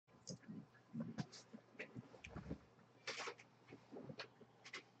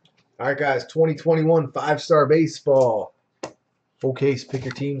All right, guys, 2021 5-star baseball. Full case, pick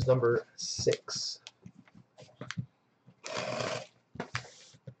your teams, number 6.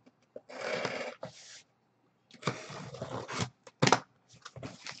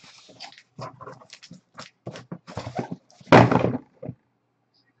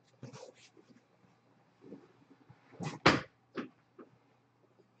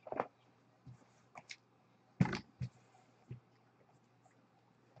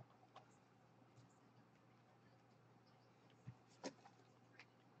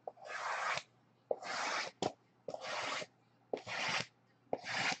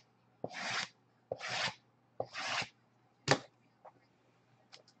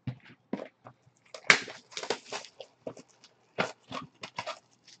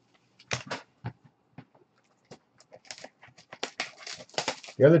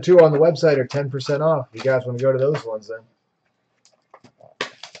 The other two on the website are 10% off. You guys want to go to those ones then?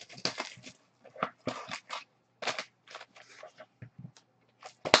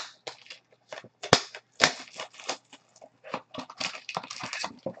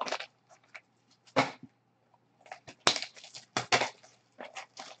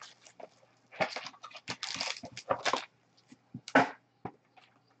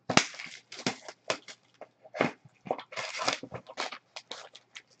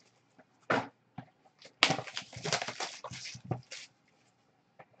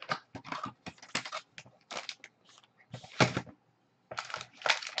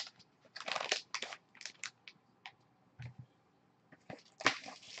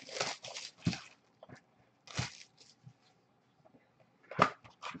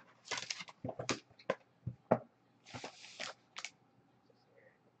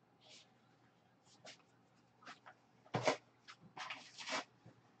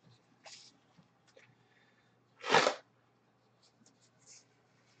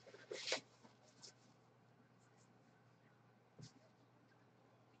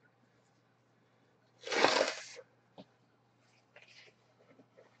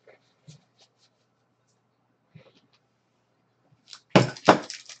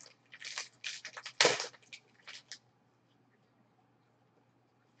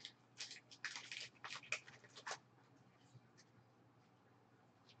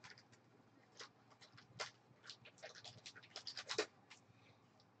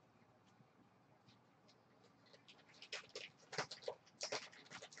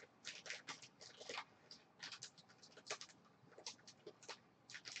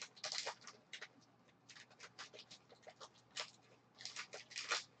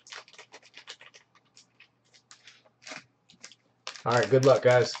 All right, good luck,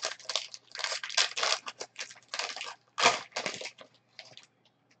 guys.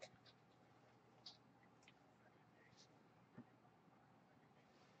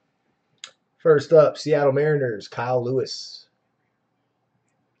 First up, Seattle Mariners, Kyle Lewis.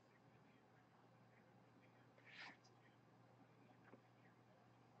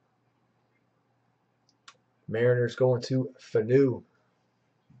 Mariners going to Fanu.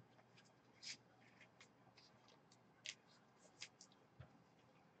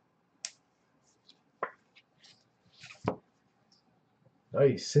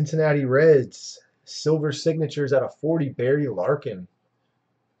 Nice. Cincinnati Reds, silver signatures out of 40, Barry Larkin.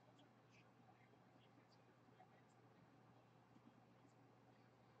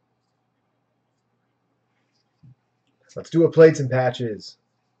 Let's do a plates and patches.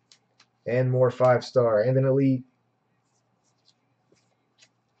 And more 5-star. And an elite.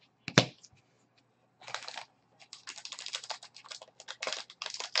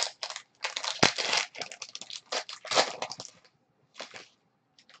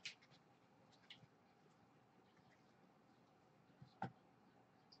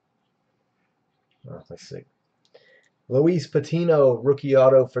 Oh, let's see. Luis Patino, rookie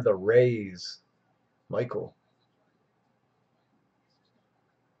auto for the Rays. Michael.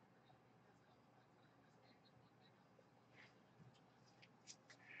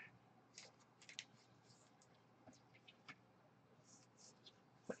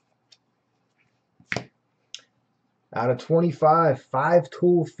 Out of 25,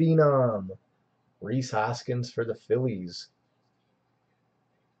 5-tool phenom. Rhys Hoskins for the Phillies.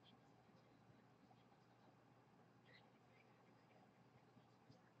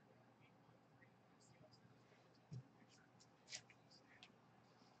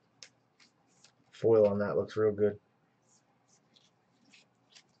 Foil on that looks real good.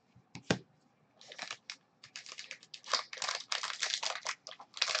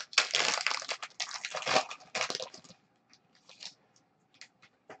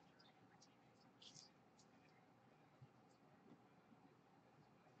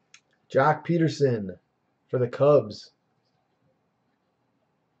 Jock Peterson for the Cubs.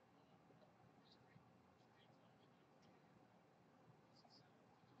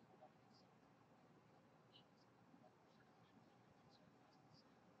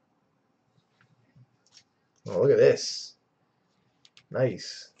 Oh, look at this.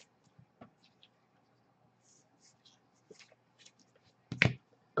 Nice.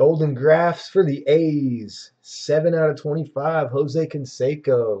 Golden Grafts for the A's. 7 out of 25. Jose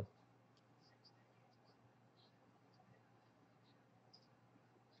Canseco.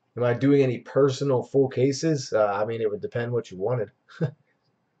 Am I doing any personal full cases? I mean, it would depend what you wanted.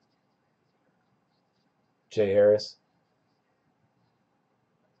 Jay Harris.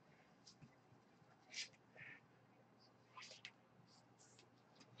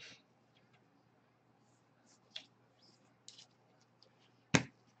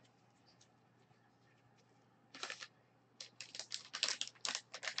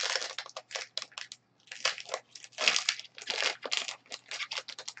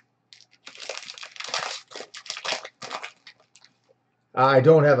 I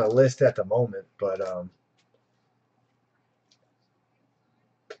don't have a list at the moment, but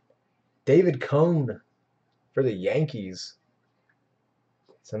David Cone for the Yankees.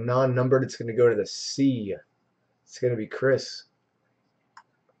 It's a non-numbered. It's going to go to the C. It's going to be Chris.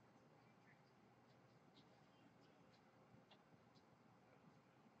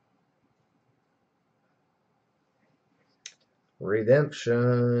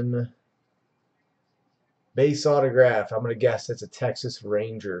 Redemption. Base autograph. I'm going to guess it's a Texas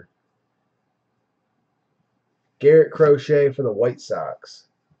Ranger. Garrett Crochet for the White Sox.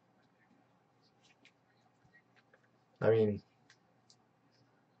 I mean,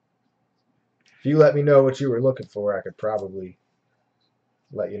 if you let me know what you were looking for, I could probably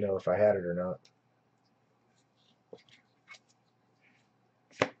let you know if I had it or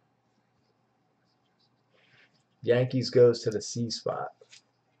not. Yankees goes to the C spot.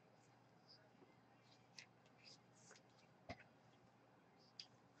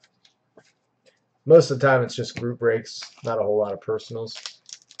 Most of the time it's just group breaks, not a whole lot of personals.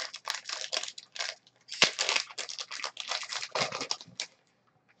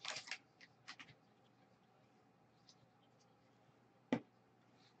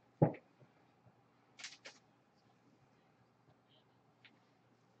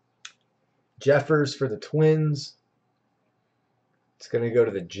 Jeffers for the Twins. It's going to go to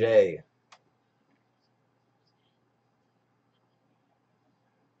the J.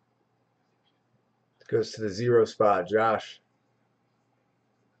 It goes to the 0 spot. Josh.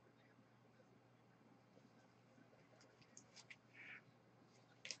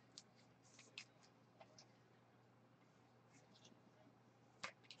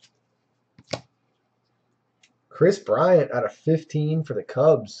 Chris Bryant out of 15 for the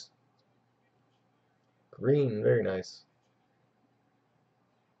Cubs. Green, very nice.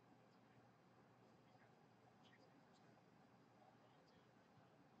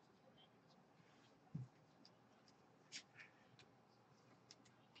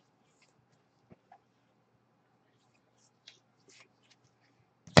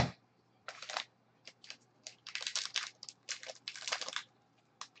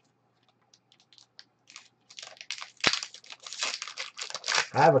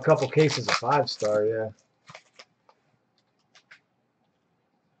 I have a couple cases of 5-star, yeah.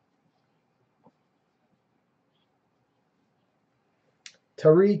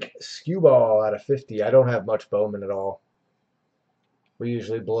 Tariq Skewball out of 50. I don't have much Bowman at all. We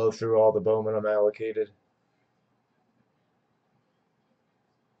usually blow through all the Bowman I'm allocated.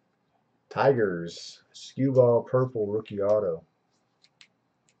 Tigers. Skewball purple rookie auto.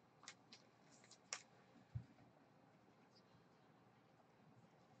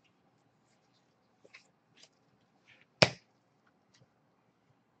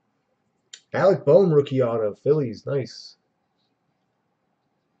 Alec Bohm rookie auto. Phillies. Nice.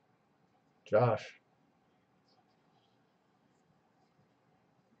 Josh.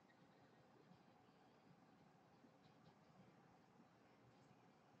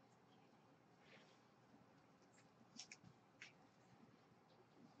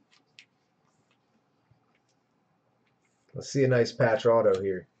 Let's see a nice patch auto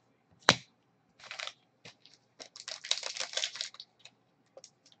here.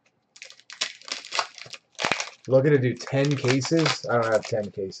 Looking to do 10 cases? I don't have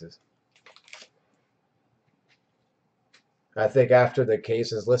 10 cases. I think after the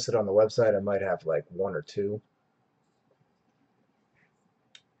cases listed on the website, I might have like 1 or 2.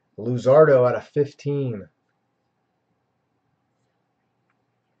 Luzardo out of 15.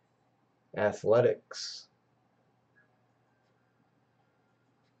 Athletics.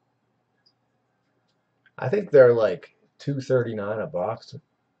 I think they're like $2.39 a box.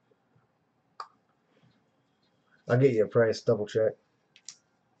 I'll get you a price. Double check.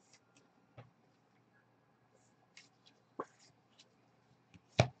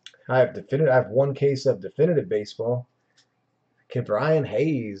 I have one case of definitive baseball. Okay, Brian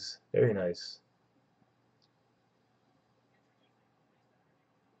Hayes. Very nice.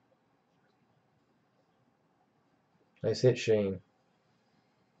 Nice hit, Shane.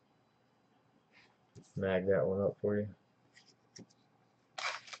 Mag that one up for you.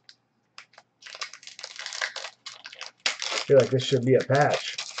 I feel like this should be a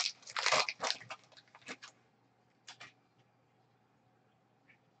patch.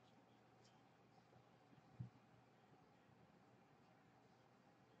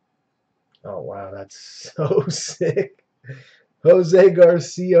 Oh, wow, that's so sick. Jose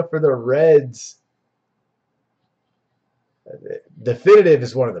Garcia for the Reds. Definitive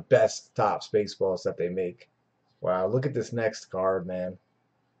is one of the best Topps baseballs that they make. Wow, look at this next card, man.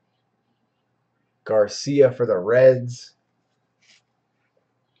 Garcia for the Reds.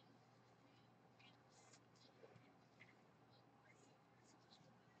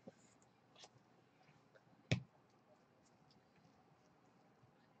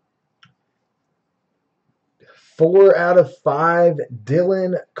 Four out of five,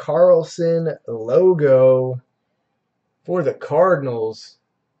 Dylan Carlson logo for the Cardinals.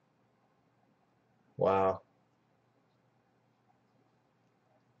 Wow.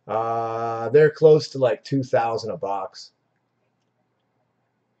 They're close to like 2,000 a box.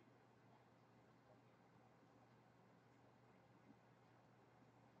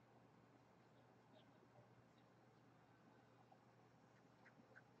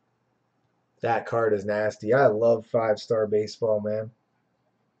 That card is nasty. I love 5-star baseball, man.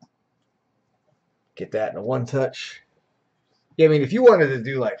 Get that in a one touch. Yeah, I mean, if you wanted to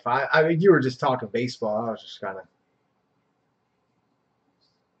do like five, I mean, you were just talking baseball. I was just kind of.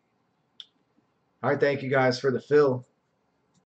 All right, thank you guys for the fill.